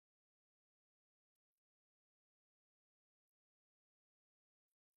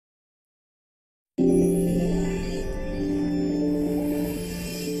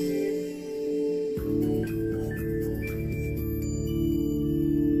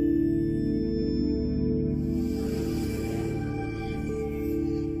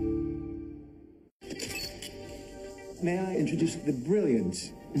May I introduce the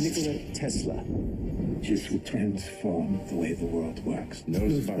brilliant Nikola Tesla? Just will transform the way the world works. No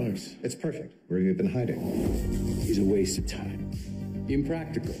sparks. It's perfect. Where have you been hiding? He's a waste of time.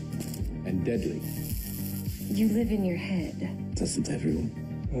 Impractical and deadly. You live in your head. Doesn't everyone?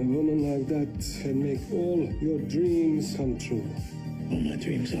 A woman like that can make all your dreams come true. All my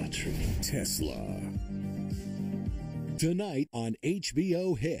dreams are true. Tesla. Tonight on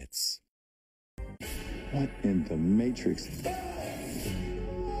HBO Hits. What in the Matrix?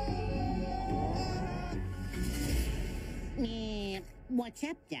 What's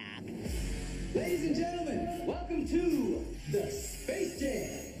up, Doc? Ladies and gentlemen, welcome to the Space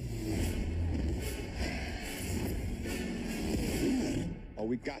Jam. Oh,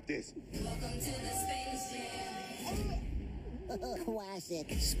 we got this. Welcome to the Space Jam.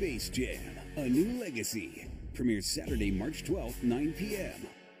 Classic. Space Jam, A New Legacy. Premieres Saturday, March 12th, 9 p.m.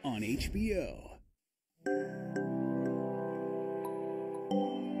 on HBO.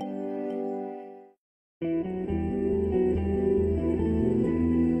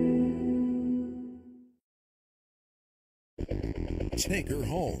 Take her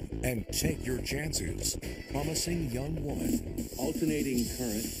home and take your chances. Promising Young Woman. Alternating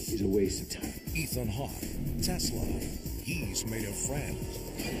current is a waste of time. Ethan Hawke. Tesla. He's made a friend.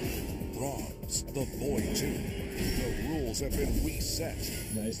 Bronze. The Boy 2. The rules have been reset.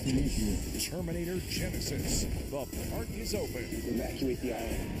 Nice to meet you. Terminator Genesis. The park is open. Evacuate the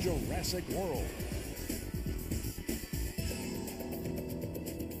island. Jurassic World.